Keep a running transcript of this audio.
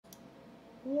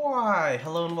Why,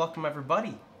 hello and welcome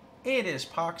everybody. It is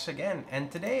Pohx again,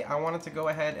 and today I wanted to go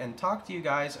ahead and talk to you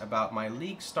guys about my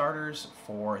league starters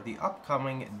for the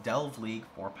upcoming Delve League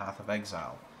for Path of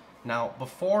Exile. Now,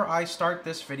 before I start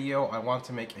this video, I want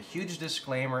to make a huge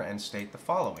disclaimer and state the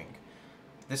following.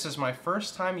 This is my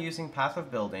first time using Path of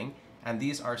Building, and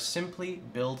these are simply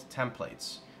build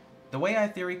templates. The way I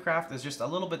theory craft is just a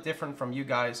little bit different from you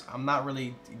guys. I'm not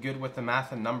really good with the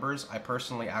math and numbers. I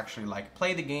personally actually like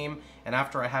play the game, and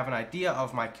after I have an idea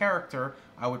of my character,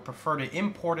 I would prefer to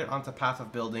import it onto Path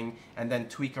of Building and then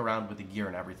tweak around with the gear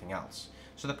and everything else.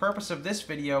 So the purpose of this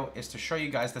video is to show you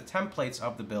guys the templates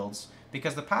of the builds,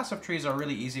 because the passive trees are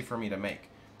really easy for me to make.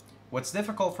 What's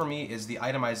difficult for me is the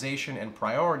itemization and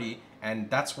priority, and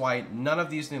that's why none of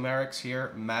these numerics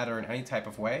here matter in any type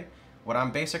of way. What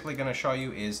I'm basically going to show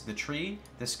you is the tree,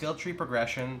 the skill tree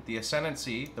progression, the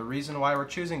ascendancy, the reason why we're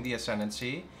choosing the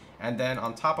ascendancy, and then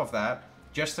on top of that,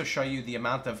 just to show you the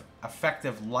amount of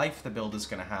effective life the build is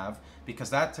going to have,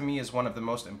 because that to me is one of the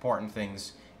most important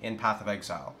things in Path of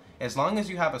Exile. As long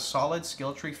as you have a solid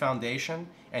skill tree foundation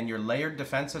and your layered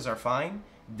defenses are fine,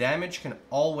 damage can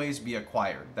always be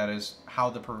acquired. That is how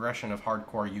the progression of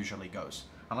hardcore usually goes,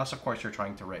 unless of course you're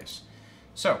trying to race.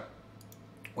 So,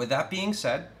 with that being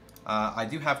said, I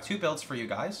do have two builds for you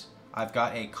guys. I've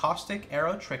got a Caustic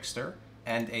Arrow Trickster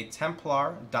and a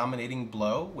Templar Dominating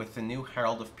Blow with the new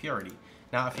Herald of Purity.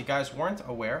 Now, if you guys weren't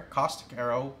aware, Caustic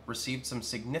Arrow received some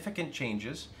significant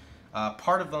changes.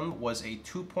 Part of them was a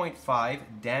 2.5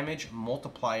 damage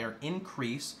multiplier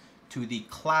increase to the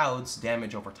Cloud's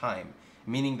damage over time,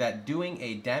 meaning that doing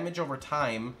a damage over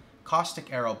time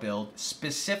Caustic Arrow build,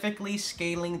 specifically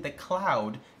scaling the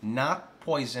Cloud, not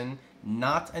poison,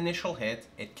 not initial hit,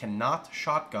 it cannot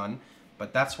shotgun,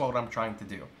 but that's what I'm trying to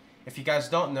do. If you guys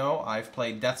don't know, I've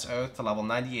played Death's Oath to level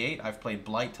 98, I've played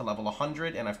Blight to level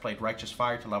 100, and I've played Righteous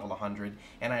Fire to level 100,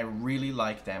 and I really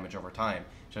like damage over time.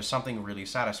 There's something really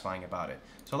satisfying about it.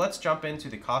 So let's jump into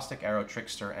the Caustic Arrow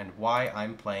Trickster and why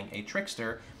I'm playing a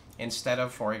Trickster instead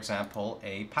of, for example,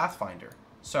 a Pathfinder.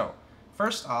 So,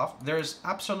 first off, there's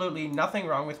absolutely nothing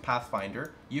wrong with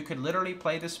Pathfinder. You could literally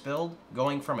play this build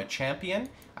going from a champion.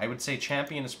 I would say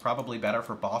champion is probably better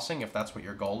for bossing if that's what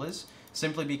your goal is,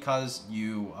 simply because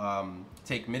you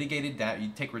take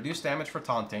reduced damage for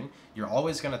taunting. You're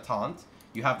always going to taunt.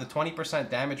 You have the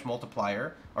 20% damage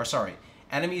multiplier, or sorry,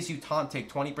 enemies you taunt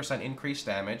take 20% increased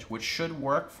damage, which should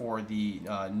work for the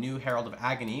new Herald of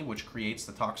Agony, which creates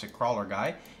the Toxic Crawler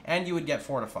guy, and you would get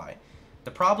Fortify. The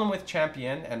problem with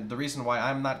Champion, and the reason why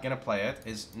I'm not going to play it,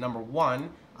 is number one,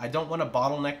 I don't want to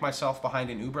bottleneck myself behind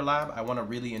an Uber Lab. I want to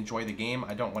really enjoy the game.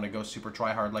 I don't want to go super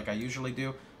try-hard like I usually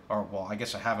do. Or, well, I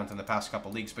guess I haven't in the past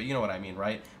couple leagues, but you know what I mean,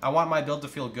 right? I want my build to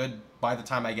feel good by the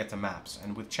time I get to maps.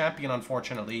 And with Champion,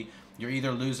 unfortunately, you're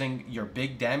either losing your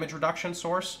big damage reduction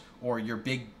source or your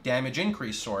big damage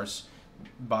increase source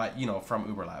from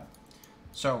Uber Lab.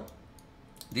 So,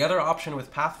 the other option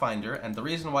with Pathfinder, and the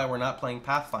reason why we're not playing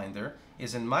Pathfinder,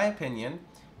 is, in my opinion,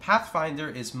 Pathfinder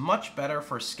is much better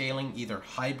for scaling either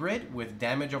hybrid with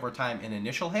damage over time and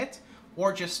initial hit,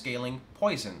 or just scaling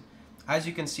poison. As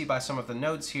you can see by some of the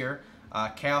nodes here,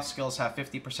 Chaos skills have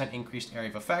 50% increased area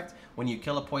of effect. When you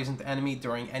kill a poisoned enemy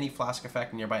during any flask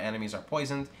effect, nearby enemies are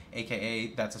poisoned, aka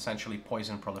that's essentially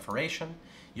poison proliferation.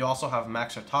 You also have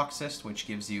Max or Toxist, which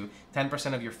gives you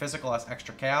 10% of your physical as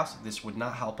extra chaos. This would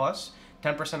not help us.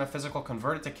 10% of physical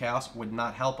converted to chaos would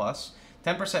not help us.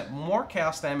 10% more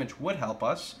chaos damage would help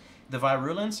us. The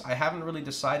Virulence, I haven't really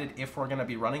decided if we're going to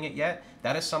be running it yet.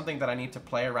 That is something that I need to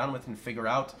play around with and figure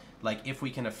out, like, if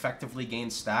we can effectively gain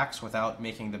stacks without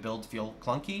making the build feel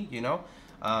clunky, you know?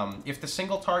 If the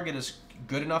single target is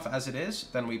good enough as it is,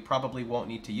 then we probably won't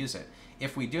need to use it.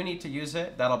 If we do need to use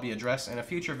it, that'll be addressed in a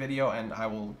future video, and I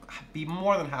will be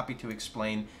more than happy to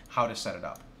explain how to set it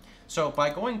up. So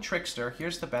by going Trickster,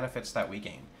 here's the benefits that we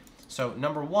gain. So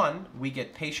number one, we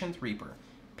get Patient Reaper.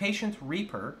 Patient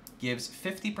Reaper gives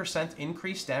 50%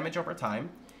 increased damage over time.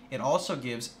 It also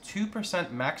gives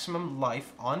 2% maximum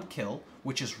life on kill,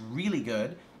 which is really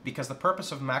good, because the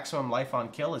purpose of maximum life on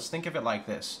kill is, think of it like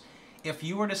this. If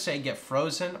you were to, say, get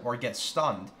frozen or get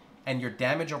stunned, and your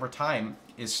damage over time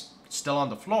is still on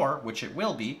the floor, which it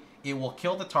will be, it will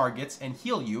kill the targets and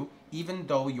heal you, even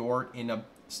though you're in a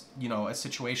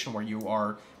situation where you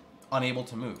are unable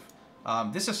to move.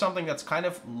 This is something that's kind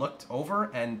of looked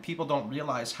over, and people don't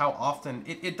realize how often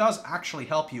it does actually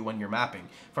help you when you're mapping.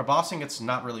 For bossing, it's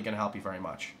not really going to help you very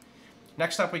much.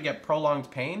 Next up, we get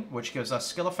Prolonged Pain, which gives us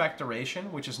skill effect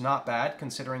duration, which is not bad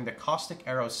considering the Caustic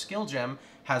Arrow skill gem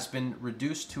has been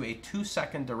reduced to a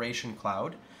 2-second duration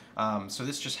cloud. So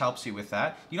this just helps you with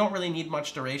that. You don't really need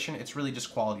much duration, it's really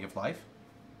just quality of life.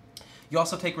 You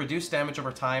also take reduced damage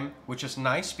over time, which is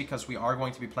nice because we are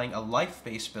going to be playing a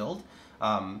life-based build.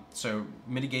 So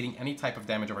mitigating any type of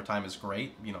damage over time is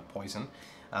great, you know, poison.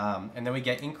 And then we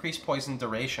get increased poison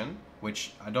duration,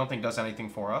 which I don't think does anything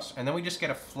for us. And then we just get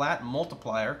a flat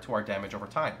multiplier to our damage over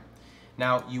time.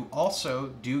 Now, you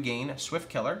also do gain Swift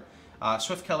Killer.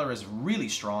 Swift Killer is really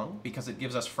strong because it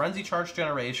gives us Frenzy Charge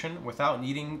generation without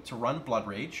needing to run Blood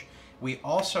Rage. We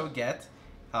also get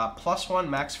 +1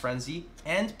 max Frenzy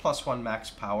and +1 max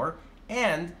Power,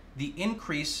 and the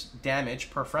increased damage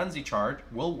per Frenzy Charge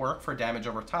will work for damage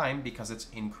over time because it's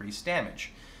increased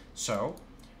damage. So,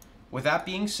 with that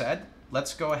being said,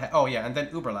 let's go ahead. Oh yeah, and then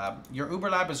Uberlab. Your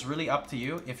Uberlab is really up to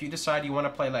you. If you decide you want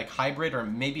to play like Hybrid or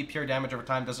maybe pure damage over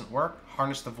time doesn't work,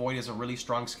 Harness the Void is a really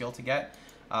strong skill to get.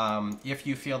 If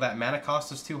you feel that mana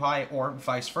cost is too high, or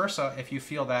vice versa, if you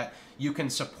feel that you can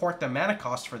support the mana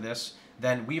cost for this,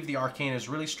 then Weave the Arcane is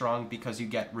really strong because you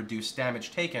get reduced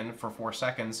damage taken for 4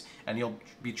 seconds, and you'll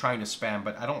be trying to spam,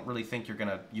 but I don't really think you're going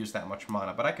to use that much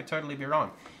mana, but I could totally be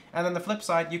wrong. And then the flip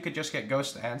side, you could just get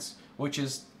Ghost Dance, which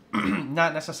is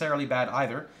not necessarily bad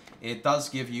either. It does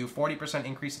give you 40%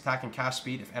 increased attack and cast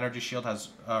speed if Energy Shield has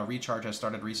recharge has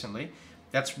started recently.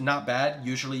 That's not bad.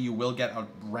 Usually you will get a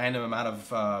random amount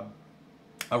of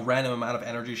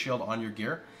Energy Shield on your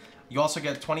gear. You also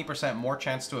get 20% more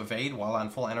chance to evade while on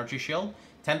full Energy Shield,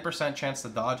 10% chance to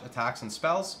dodge attacks and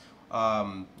spells,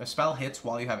 a spell hits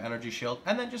while you have Energy Shield,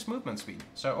 and then just movement speed.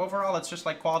 So overall, it's just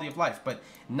like quality of life, but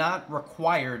not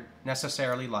required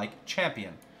necessarily like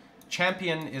Champion.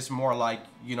 Champion is more like,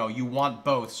 you know, you want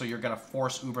both, so you're going to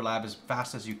force Uberlab as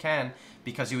fast as you can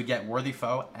because you would get Worthy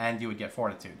Foe and you would get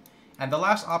Fortitude. And the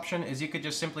last option is you could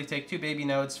just simply take 2 baby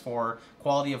nodes for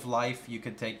quality of life. You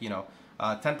could take, you know,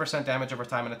 10% damage over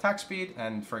time and attack speed,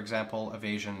 and for example,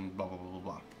 evasion, blah, blah, blah, blah,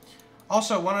 blah.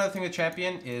 Also, one other thing with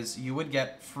Champion is you would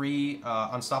get free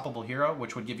Unstoppable Hero,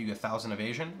 which would give you 1,000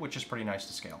 evasion, which is pretty nice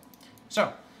to scale.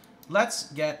 So,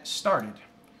 let's get started.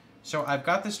 So I've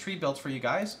got this tree built for you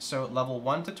guys. So level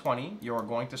 1 to 20, you're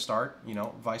going to start, you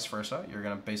know, vice versa. You're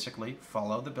going to basically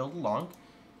follow the build along,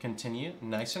 continue,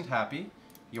 nice and happy.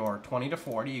 Your 20 to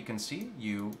 40, you can see,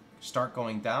 you start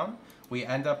going down. We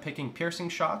end up picking piercing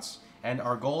shots, and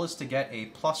our goal is to get a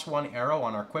 +1 arrow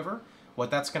on our quiver. What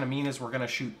that's going to mean is we're going to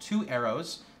shoot 2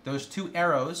 arrows. Those 2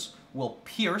 arrows will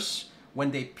pierce.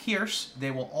 When they pierce, they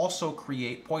will also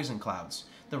create poison clouds.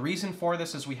 The reason for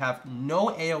this is we have no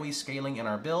AoE scaling in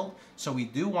our build, so we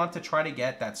do want to try to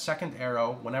get that second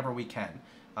arrow whenever we can.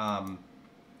 I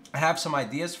have some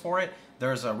ideas for it.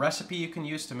 There's a recipe you can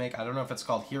use to make, I don't know if it's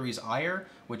called Hiri's Ire,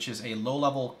 which is a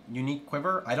low-level unique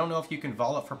quiver. I don't know if you can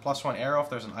vol it for +1 arrow if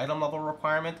there's an item level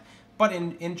requirement, but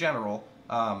in general,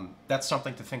 that's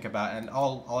something to think about, and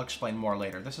I'll explain more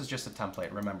later. This is just a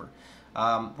template, remember.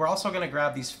 We're also going to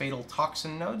grab these Fatal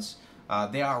Toxin nodes.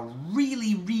 They are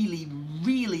really, really,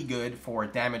 really good for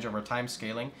damage over time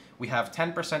scaling. We have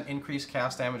 10% increased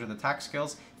chaos damage with attack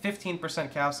skills,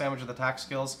 15% chaos damage with attack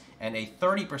skills, and a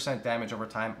 30% damage over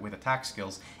time with attack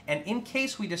skills. And in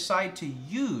case we decide to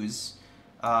use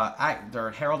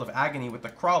their Herald of Agony with the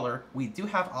Crawler, we do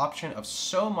have option of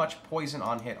so much poison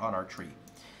on hit on our tree.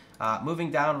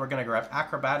 Moving down, we're going to grab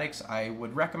Acrobatics. I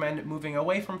would recommend moving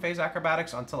away from Phase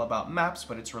Acrobatics until about maps,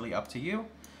 but it's really up to you.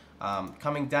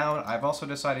 Coming down, I've also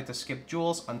decided to skip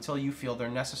Jewels until you feel they're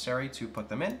necessary to put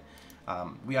them in.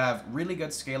 We have really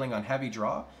good scaling on Heavy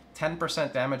Draw,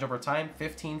 10% damage over time,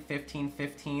 15, 15,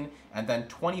 15, and then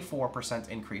 24%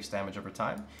 increased damage over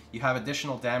time. You have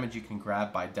additional damage you can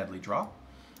grab by Deadly Draw.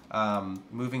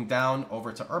 Moving down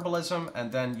over to Herbalism,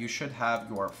 and then you should have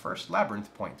your first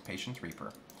Labyrinth point, Patient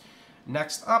Reaper.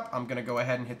 Next up, I'm going to go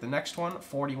ahead and hit the next one,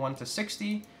 41 to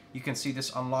 60. You can see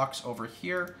this unlocks over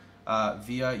here.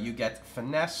 Via you get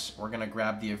Finesse, we're going to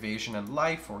grab the Evasion and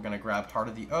Life, we're going to grab Heart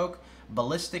of the Oak,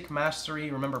 Ballistic Mastery,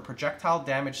 remember projectile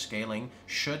damage scaling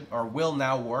should or will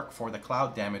now work for the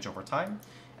cloud damage over time,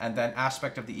 and then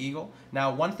Aspect of the Eagle.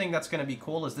 Now one thing that's going to be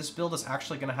cool is this build is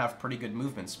actually going to have pretty good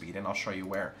movement speed, and I'll show you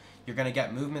where. You're going to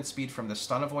get movement speed from the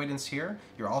Stun Avoidance here,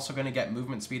 you're also going to get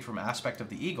movement speed from Aspect of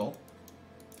the Eagle.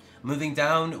 Moving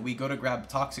down, we go to grab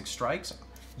Toxic Strikes.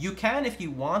 You can if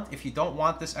you want. If you don't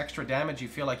want this extra damage, you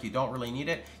feel like you don't really need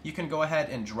it, you can go ahead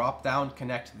and drop down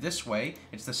Connect this way.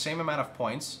 It's the same amount of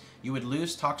points. You would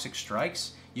lose Toxic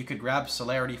Strikes. You could grab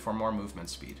Celerity for more movement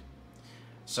speed.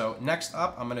 So next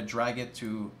up, I'm going to drag it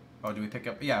to... Oh, do we pick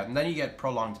up? Yeah, and then you get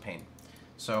Prolonged Pain.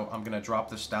 So I'm going to drop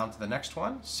this down to the next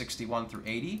one, 61 through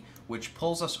 80, which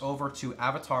pulls us over to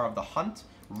Avatar of the Hunt.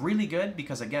 Really good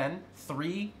because, again,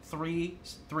 3, 3,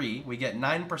 3. We get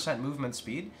 9% movement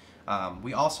speed.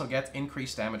 We also get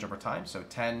increased damage over time, so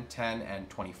 10, 10, and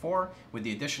 24, with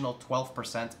the additional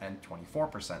 12% and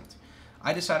 24%.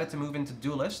 I decided to move into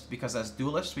Duelist because as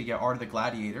Duelist we get Art of the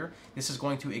Gladiator. This is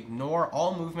going to ignore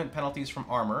all movement penalties from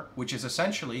armor, which is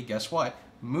essentially, guess what,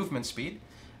 movement speed.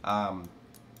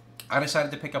 I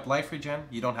decided to pick up Life Regen.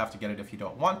 You don't have to get it if you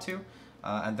don't want to.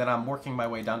 And then I'm working my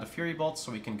way down to Fury Bolt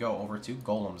so we can go over to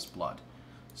Golem's Blood.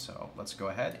 So let's go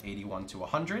ahead, 81 to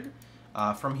 100.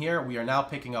 From here, we are now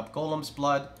picking up Golem's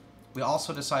Blood. We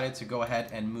also decided to go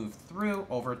ahead and move through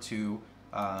over to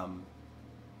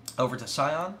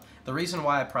Scion. The reason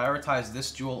why I prioritize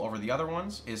this jewel over the other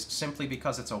ones is simply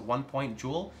because it's a 1-point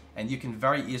jewel, and you can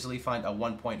very easily find a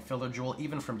 1-point filler jewel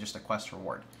even from just a quest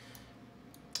reward.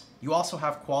 You also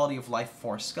have Quality of Life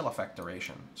for skill effect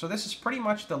duration. So this is pretty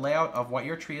much the layout of what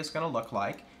your tree is going to look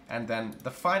like, and then the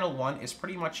final one is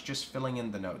pretty much just filling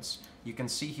in the nodes. You can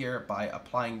see here by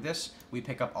applying this, we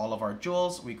pick up all of our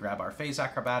jewels, we grab our phase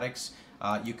acrobatics.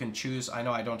 You can choose, I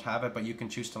know I don't have it, but you can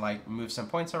choose to like move some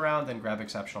points around and grab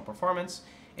exceptional performance.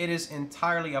 It is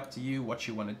entirely up to you what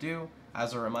you want to do.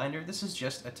 As a reminder, this is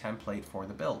just a template for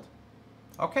the build.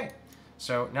 Okay,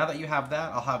 so now that you have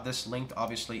that, I'll have this linked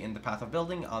obviously in the path of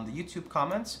building on the YouTube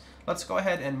comments. Let's go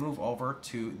ahead and move over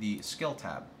to the skill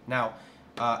tab. Now,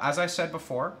 as I said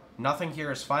before, nothing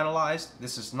here is finalized.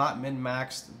 This is not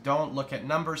min-maxed. Don't look at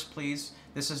numbers, please.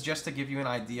 This is just to give you an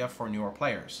idea for newer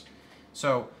players.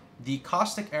 So the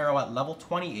Caustic Arrow at level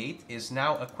 28 is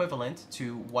now equivalent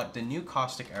to what the new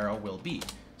Caustic Arrow will be.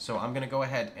 So I'm going to go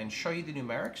ahead and show you the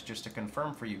numerics just to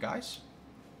confirm for you guys.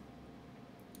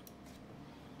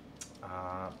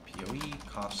 PoE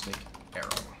Caustic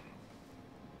Arrow.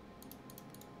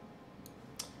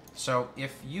 So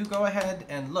if you go ahead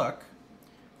and look,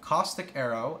 Caustic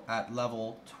Arrow at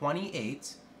level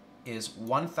 28 is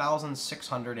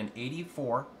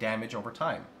 1,684 damage over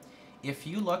time. If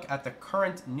you look at the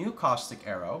current new Caustic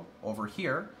Arrow over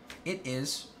here, it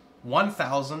is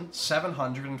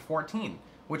 1,714,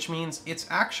 which means it's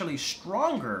actually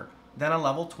stronger than a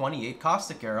level 28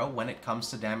 Caustic Arrow when it comes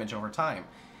to damage over time.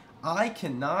 I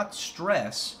cannot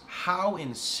stress how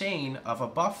insane of a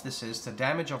buff this is to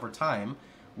damage over time,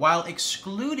 while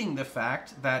excluding the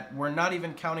fact that we're not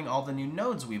even counting all the new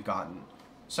nodes we've gotten.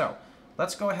 So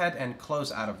let's go ahead and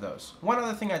close out of those. One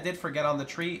other thing I did forget on the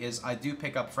tree is I do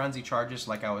pick up Frenzy Charges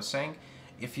like I was saying.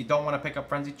 If you don't want to pick up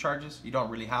Frenzy Charges, you don't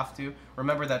really have to.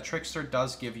 Remember that Trickster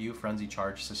does give you Frenzy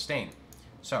Charge Sustain.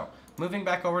 So moving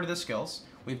back over to the skills,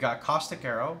 we've got Caustic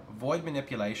Arrow, Void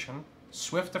Manipulation,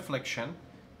 Swift Affliction,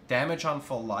 Damage on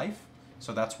Full Life.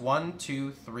 So that's 1,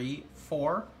 2, 3,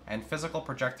 4, and physical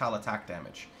projectile attack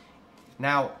damage.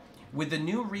 Now, with the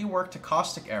new rework to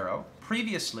Caustic Arrow,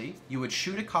 previously you would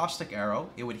shoot a Caustic Arrow,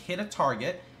 it would hit a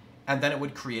target, and then it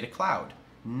would create a cloud.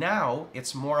 Now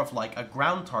it's more of like a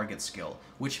ground target skill,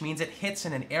 which means it hits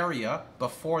in an area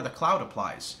before the cloud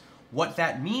applies. What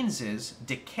that means is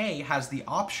Decay has the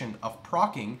option of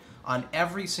proccing on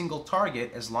every single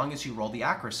target as long as you roll the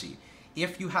accuracy.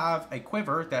 If you have a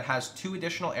quiver that has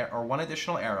one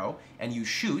additional arrow and you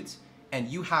shoot and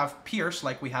you have Pierce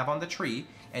like we have on the tree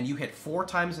and you hit 4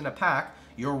 times in a pack,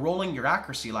 you're rolling your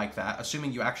accuracy like that,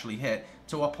 assuming you actually hit,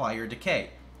 to apply your Decay.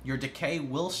 Your Decay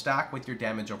will stack with your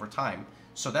damage over time.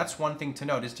 So that's one thing to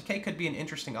note, is Decay could be an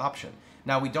interesting option.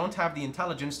 Now, we don't have the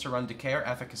intelligence to run Decay or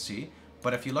Efficacy,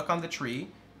 but if you look on the tree,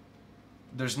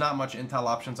 there's not much intel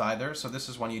options either, so this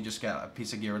is when you just get a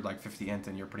piece of gear with like 50 int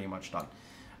and you're pretty much done.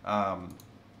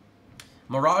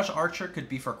 Mirage Archer could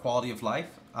be for quality of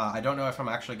life. I don't know if I'm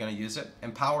actually going to use it.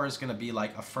 Empower is going to be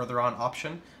like a further on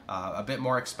option, a bit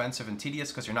more expensive and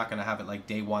tedious because you're not going to have it like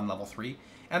day 1 level 3.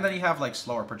 And then you have like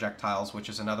slower projectiles, which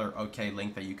is another okay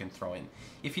link that you can throw in.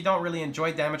 If you don't really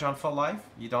enjoy damage on full life,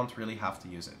 you don't really have to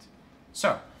use it.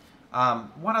 So,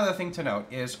 one other thing to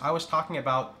note is I was talking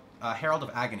about Herald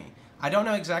of Agony. I don't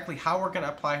know exactly how we're going to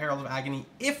apply Herald of Agony,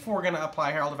 if we're going to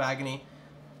apply Herald of Agony.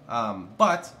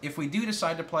 But if we do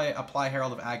decide to apply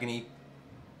Herald of Agony,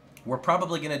 we're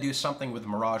probably going to do something with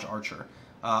Mirage Archer.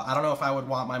 I don't know if I would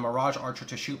want my Mirage Archer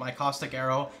to shoot my Caustic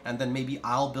Arrow, and then maybe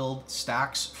I'll build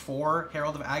stacks for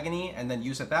Herald of Agony and then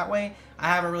use it that way. I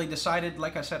haven't really decided.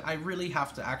 Like I said, I really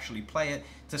have to actually play it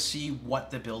to see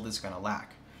what the build is going to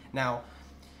lack. Now,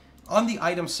 on the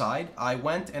item side, I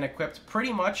went and equipped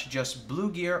pretty much just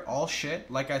blue gear, all shit.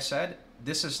 Like I said,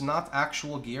 this is not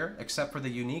actual gear, except for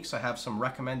the uniques. I have some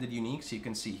recommended uniques you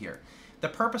can see here. The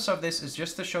purpose of this is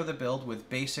just to show the build with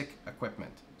basic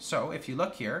equipment. So if you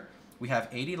look here, we have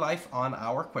 80 life on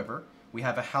our quiver. We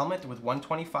have a helmet with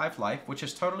 125 life, which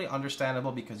is totally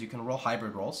understandable because you can roll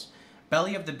hybrid rolls.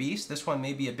 Belly of the Beast, this one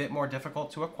may be a bit more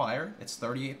difficult to acquire. It's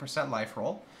 38% life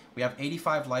roll. We have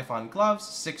 85 life on gloves,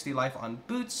 60 life on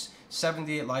boots,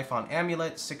 78 life on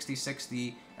amulet,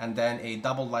 60-60, and then a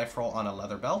double life roll on a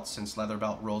leather belt, since leather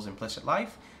belt rolls implicit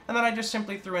life. And then I just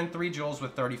simply threw in 3 jewels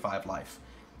with 35 life.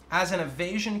 As an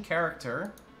evasion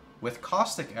character, with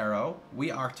Caustic Arrow,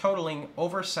 we are totaling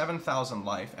over 7,000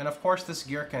 life. And of course, this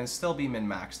gear can still be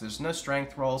min-maxed. There's no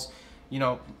strength rolls. You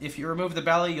know, if you remove the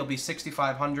belly, you'll be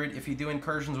 6,500. If you do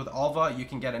incursions with Alva, you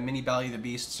can get a mini belly of the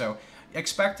beast. So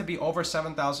expect to be over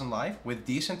 7,000 life with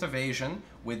decent evasion,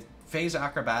 with phase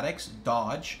acrobatics,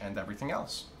 dodge, and everything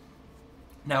else.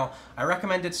 Now, I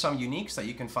recommended some uniques that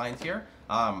you can find here.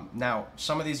 Now,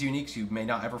 some of these uniques you may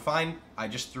not ever find. I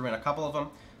just threw in a couple of them.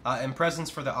 In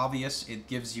Presence, for the obvious, it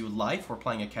gives you life. We're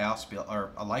playing a chaos build, or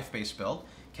a life-based build.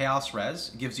 Chaos Res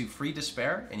gives you free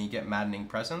despair, and you get Maddening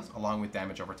Presence along with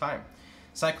damage over time.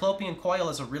 Cyclopean Coil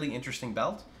is a really interesting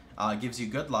belt. Gives you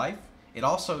good life. It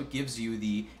also gives you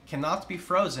the cannot be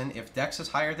frozen if Dex is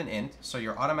higher than Int, so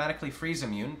you're automatically freeze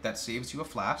immune. That saves you a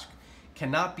flask.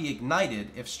 Cannot be ignited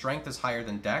if Strength is higher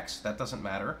than Dex. That doesn't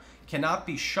matter. Cannot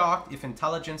be shocked if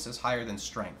Intelligence is higher than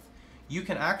Strength. You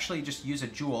can actually just use a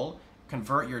jewel,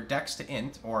 convert your Dex to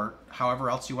Int, or however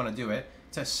else you want to do it,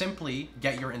 to simply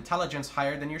get your Intelligence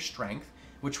higher than your Strength,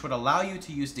 which would allow you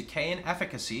to use Decay and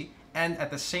Efficacy, and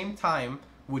at the same time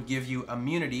would give you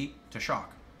immunity to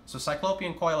shock. So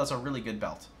Cyclopean Coil is a really good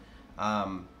belt.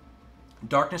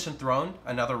 Darkness Enthroned,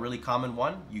 another really common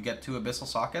one. You get 2 Abyssal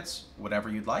Sockets, whatever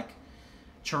you'd like.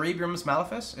 Cerebrum's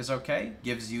Malefice is okay,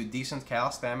 gives you decent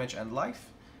chaos damage and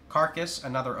life. Carcass,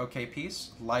 another okay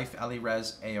piece. Life,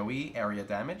 Res, AoE, area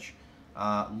damage.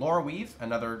 Lore Weave,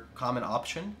 another common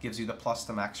option, gives you the plus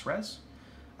to max res.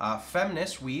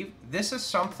 Feminist Weave, this is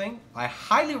something I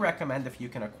highly recommend if you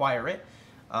can acquire it.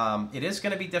 It is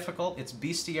going to be difficult, it's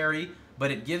bestiary, but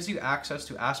it gives you access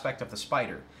to Aspect of the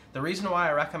Spider. The reason why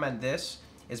I recommend this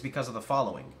is because of the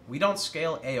following. We don't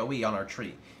scale AoE on our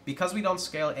tree. Because we don't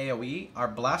scale AoE, our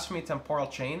Blasphemy Temporal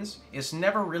Chains is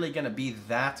never really going to be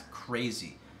that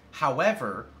crazy.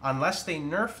 However, unless they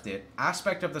nerfed it,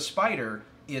 Aspect of the Spider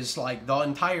is like the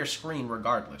entire screen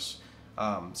regardless.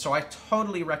 So I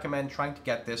totally recommend trying to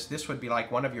get this. This would be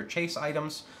like one of your chase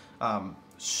items.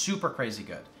 Super crazy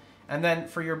good. And then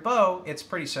for your bow, it's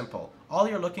pretty simple. All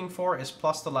you're looking for is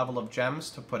plus the level of gems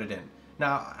to put it in.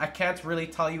 Now, I can't really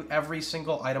tell you every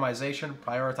single itemization,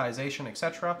 prioritization,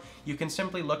 etc. You can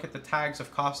simply look at the tags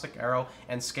of Caustic Arrow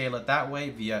and scale it that way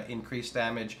via increased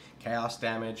damage, chaos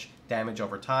damage, damage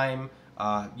over time.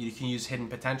 You can use Hidden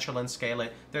Potential and scale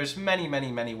it. There's many,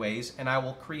 many, many ways, and I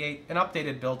will create an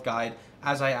updated build guide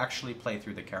as I actually play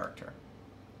through the character.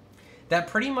 That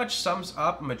pretty much sums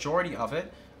up majority of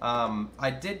it.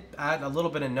 I did add a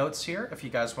little bit of notes here if you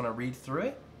guys want to read through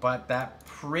it, but that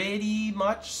pretty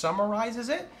much summarizes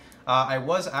it. I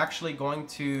was actually going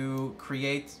to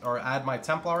create or add my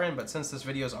Templar in, but since this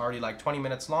video is already like 20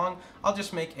 minutes long, I'll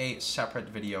just make a separate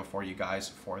video for you guys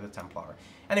for the Templar.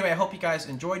 Anyway, I hope you guys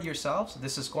enjoyed yourselves.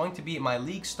 This is going to be my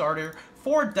League starter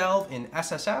for Delve in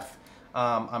SSF.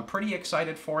 I'm pretty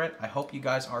excited for it. I hope you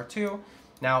guys are too.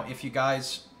 Now, if you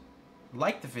guys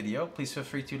like the video, please feel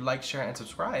free to like, share, and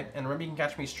subscribe. And remember, you can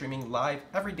catch me streaming live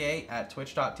every day at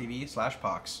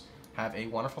twitch.tv/Pohx. Have a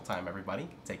wonderful time, everybody.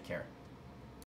 Take care.